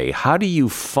way, how do you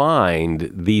find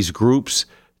these groups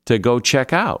to go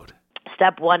check out?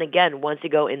 Step 1, again, once you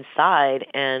go inside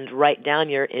and write down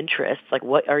your interests, like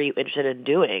what are you interested in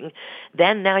doing,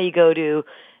 then now you go to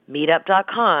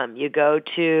Meetup.com. You go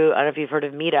to, I don't know if you've heard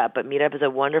of Meetup, but Meetup is a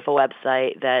wonderful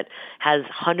website that has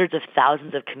hundreds of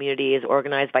thousands of communities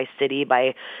organized by city,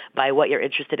 by what you're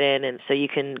interested in. And so you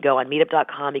can go on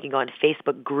Meetup.com, you can go on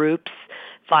Facebook groups,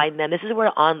 find them. This is where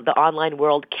the online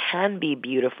world can be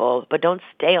beautiful, but don't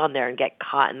stay on there and get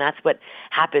caught. And that's what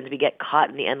happens. We get caught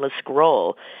in the endless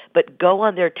scroll. But go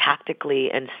on there tactically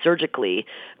and surgically.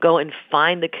 Go and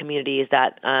find the communities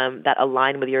that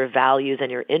align with your values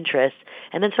and your interests,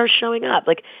 and then start showing up.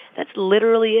 Like, that's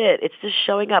literally it. It's just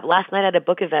showing up. Last night I had a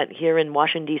book event here in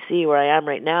Washington, D.C., where I am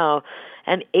right now,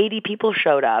 and 80 people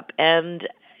showed up. And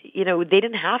they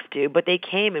didn't have to, but they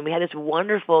came, and we had this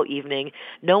wonderful evening.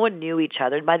 No one knew each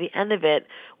other. And by the end of it,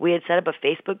 we had set up a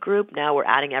Facebook group. Now we're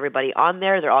adding everybody on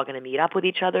there. They're all going to meet up with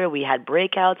each other. We had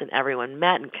breakouts, and everyone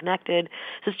met and connected.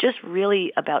 So it's just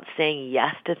really about saying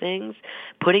yes to things,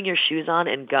 putting your shoes on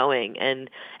and going,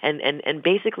 and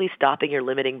basically stopping your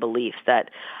limiting beliefs that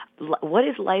what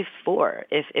is life for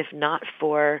if not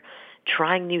for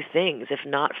trying new things, if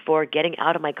not for getting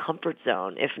out of my comfort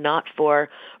zone, if not for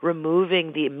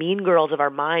removing the mean girls of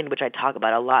our mind, which I talk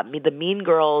about a lot. The mean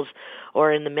girls,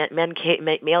 or in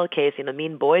the male case,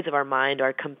 mean boys of our mind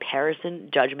are comparison,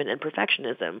 judgment, and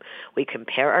perfectionism. We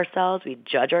compare ourselves, we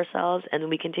judge ourselves, and then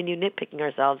we continue nitpicking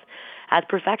ourselves as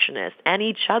perfectionists and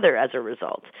each other as a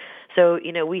result. So,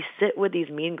 we sit with these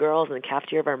mean girls in the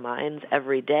cafeteria of our minds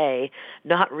every day,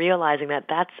 not realizing that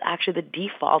that's actually the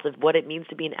default of what it means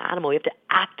to be an animal. We have to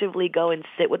actively go and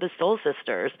sit with the soul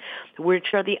sisters,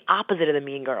 which are the opposite of the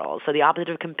mean girls. So the opposite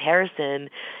of comparison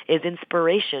is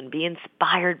inspiration. Be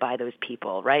inspired by those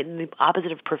people, right? And the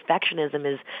opposite of perfectionism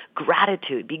is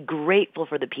gratitude. Be grateful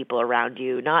for the people around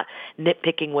you, not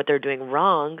nitpicking what they're doing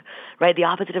wrong, right? The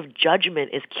opposite of judgment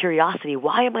is curiosity.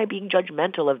 Why am I being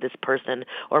judgmental of this person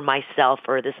or myself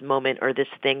or this moment or this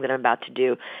thing that I'm about to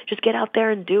do? Just get out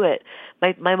there and do it.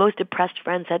 My most depressed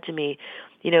friend said to me,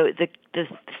 the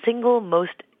single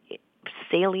most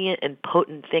salient and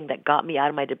potent thing that got me out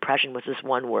of my depression was this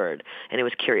one word, and it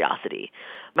was curiosity.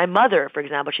 My mother, for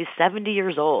example, she's 70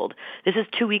 years old. This is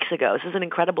 2 weeks ago. This is an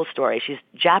incredible story. She's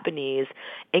Japanese,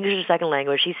 English is a second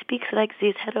language. She speaks like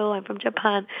this, hello, I'm from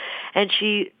Japan. And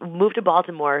she moved to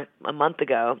Baltimore a month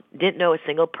ago, didn't know a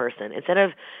single person. Instead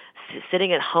of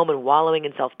sitting at home and wallowing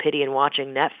in self-pity and watching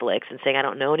Netflix and saying, I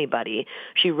don't know anybody,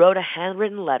 she wrote a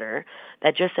handwritten letter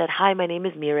that just said, hi, my name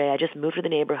is Mireille. I just moved to the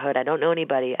neighborhood. I don't know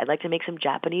anybody. I'd like to make some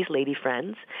Japanese lady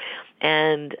friends,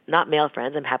 and not male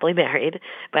friends. I'm happily married,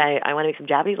 but I want to make some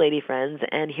Japanese lady friends,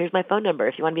 and here's my phone number.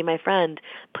 If you want to be my friend,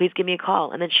 please give me a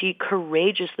call. And then she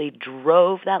courageously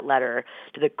drove that letter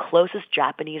to the closest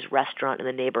Japanese restaurant in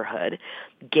the neighborhood,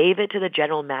 gave it to the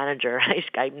general manager.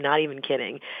 I'm not even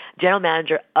kidding. General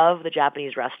manager of the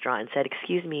Japanese restaurant, and said,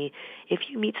 excuse me, if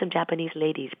you meet some Japanese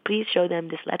ladies, please show them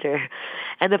this letter.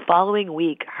 And the following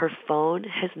week, her phone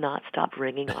has not stopped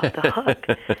ringing off the hook.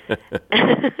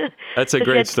 That's a so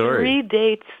great she had story. 3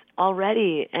 dates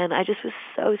already, and I just was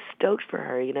so stoked for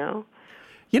her,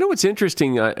 What's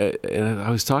interesting, and I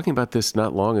was talking about this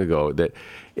not long ago, that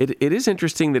it is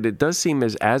interesting that it does seem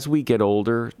as we get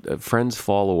older, friends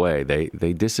fall away.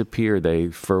 They disappear.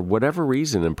 For whatever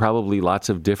reason, and probably lots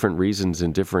of different reasons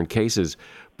in different cases,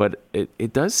 but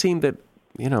it does seem that,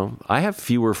 I have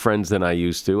fewer friends than I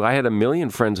used to. I had 1 million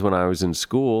friends when I was in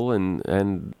school,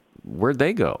 and where'd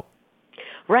they go?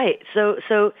 Right.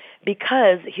 So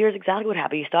because here's exactly what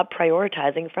happened. You stopped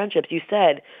prioritizing friendships. You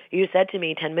said to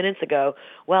me 10 minutes ago,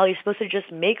 well, you're supposed to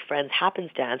just make friends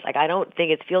happenstance. Like, I don't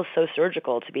think it feels so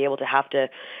surgical to be able to have to,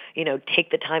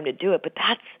 take the time to do it. But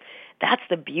that's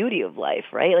the beauty of life,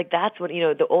 right? Like, that's what,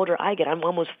 the older I get, I'm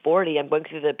almost 40, I'm going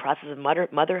through the process of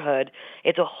motherhood.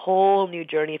 It's a whole new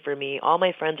journey for me. All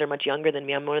my friends are much younger than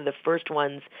me. I'm one of the first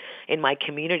ones in my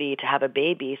community to have a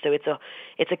baby. So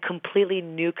it's a completely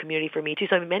new community for me too.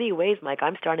 So in many ways, Mike,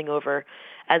 I'm starting over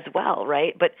as well,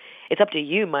 right? But it's up to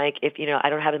you, Mike. If, I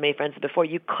don't have as many friends as before,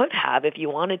 you could have if you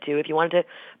wanted to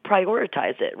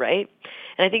prioritize it, right?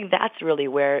 And I think that's really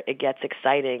where it gets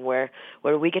exciting, where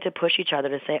we get to push each other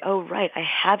to say, oh, right, I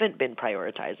haven't been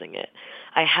prioritizing it.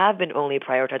 I have been only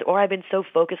prioritizing, or I've been so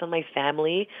focused on my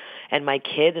family and my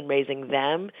kids and raising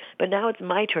them, but now it's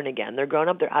my turn again. They're grown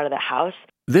up, they're out of the house.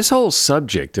 This whole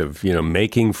subject of,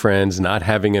 making friends, not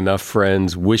having enough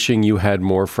friends, wishing you had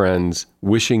more friends,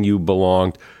 wishing you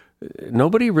belonged,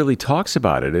 nobody really talks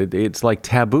about it. It's like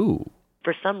taboo.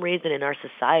 For some reason in our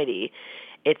society,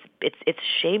 it's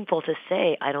shameful to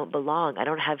say I don't belong, I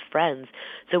don't have friends.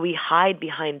 So we hide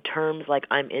behind terms like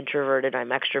I'm introverted, I'm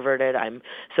extroverted, I'm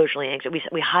socially anxious.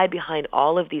 We hide behind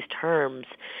all of these terms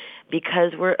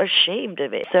because we're ashamed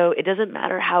of it. So it doesn't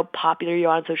matter how popular you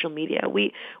are on social media.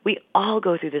 We all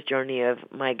go through this journey of,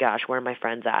 my gosh, where are my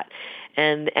friends at?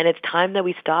 And it's time that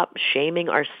we stop shaming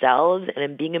ourselves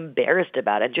and being embarrassed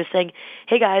about it. Just saying,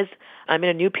 hey guys, I'm in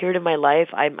a new period of my life.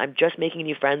 I'm just making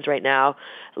new friends right now.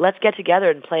 Let's get together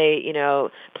and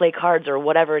play cards or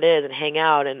whatever it is and hang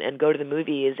out and go to the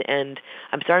movies. And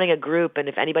I'm starting a group, and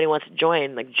if anybody wants to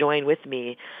join, join with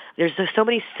me. There's so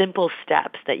many simple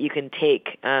steps that you can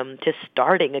take to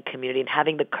starting a community and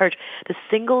having the courage. The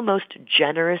single most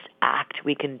generous act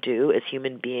we can do as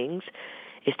human beings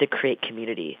is to create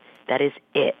community. That is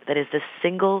it. That is the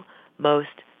single most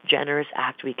generous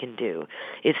act we can do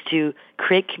is to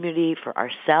create community for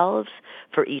ourselves,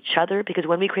 for each other, because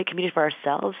when we create community for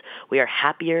ourselves, we are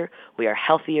happier, we are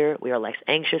healthier, we are less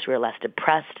anxious, we are less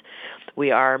depressed,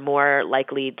 we are more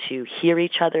likely to hear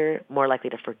each other, more likely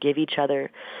to forgive each other.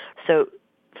 So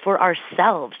for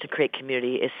ourselves to create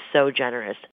community is so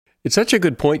generous. It's such a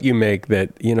good point you make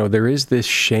that, there is this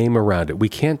shame around it. We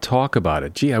can't talk about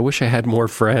it. Gee, I wish I had more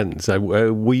friends.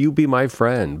 Will you be my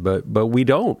friend? But we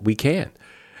don't. We can't.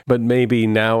 But maybe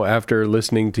now, after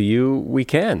listening to you, we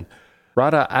can.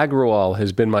 Radha Agrawal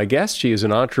has been my guest. She is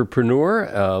an entrepreneur,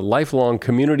 a lifelong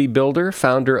community builder,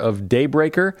 founder of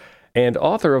Daybreaker, and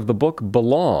author of the book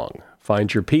Belong.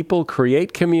 Find your people,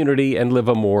 create community, and live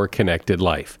a more connected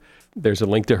life. There's a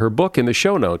link to her book in the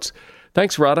show notes.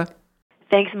 Thanks, Radha.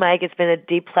 Thanks, Mike. It's been a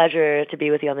deep pleasure to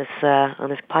be with you on this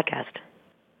podcast.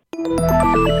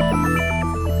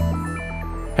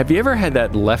 Have you ever had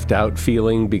that left out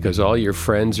feeling because all your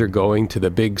friends are going to the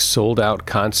big sold out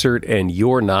concert and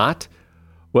you're not?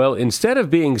 Well, instead of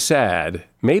being sad,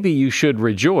 maybe you should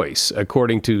rejoice,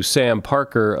 according to Sam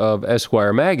Parker of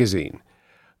Esquire magazine.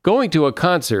 Going to a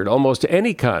concert, almost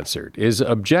any concert, is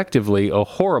objectively a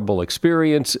horrible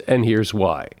experience, and here's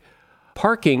why.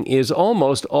 Parking is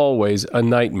almost always a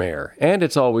nightmare, and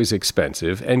it's always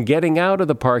expensive, and getting out of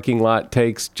the parking lot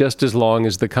takes just as long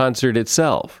as the concert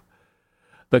itself.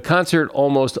 The concert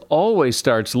almost always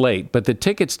starts late, but the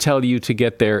tickets tell you to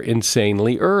get there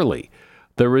insanely early.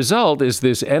 The result is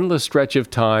this endless stretch of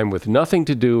time with nothing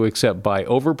to do except buy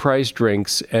overpriced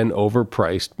drinks and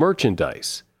overpriced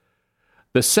merchandise.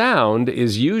 The sound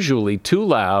is usually too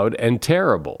loud and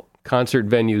terrible. Concert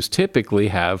venues typically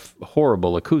have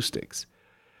horrible acoustics.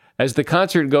 As the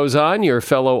concert goes on, your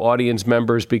fellow audience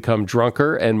members become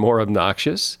drunker and more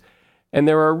obnoxious, and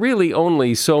there are really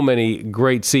only so many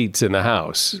great seats in the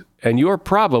house, and you're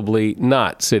probably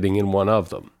not sitting in one of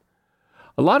them.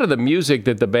 A lot of the music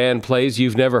that the band plays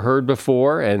you've never heard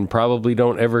before and probably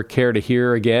don't ever care to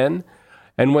hear again.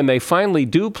 And when they finally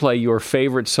do play your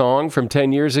favorite song from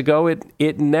 10 years ago,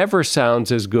 it never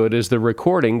sounds as good as the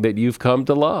recording that you've come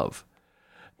to love.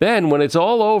 Then, when it's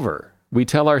all over, we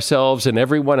tell ourselves and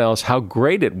everyone else how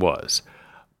great it was.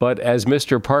 But as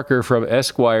Mr. Parker from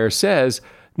Esquire says,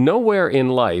 nowhere in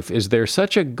life is there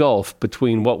such a gulf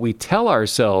between what we tell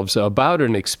ourselves about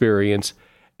an experience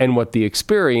and what the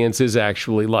experience is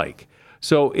actually like.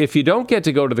 So if you don't get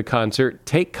to go to the concert,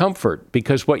 take comfort,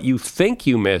 because what you think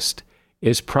you missed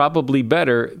is probably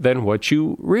better than what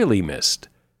you really missed.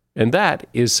 And that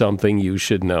is something you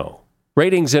should know.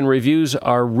 Ratings and reviews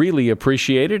are really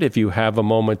appreciated. If you have a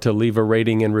moment to leave a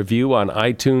rating and review on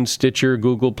iTunes, Stitcher,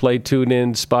 Google Play,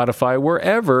 TuneIn, Spotify,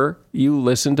 wherever you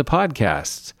listen to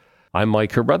podcasts. I'm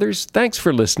Mike Carruthers. Thanks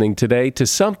for listening today to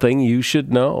Something You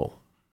Should Know.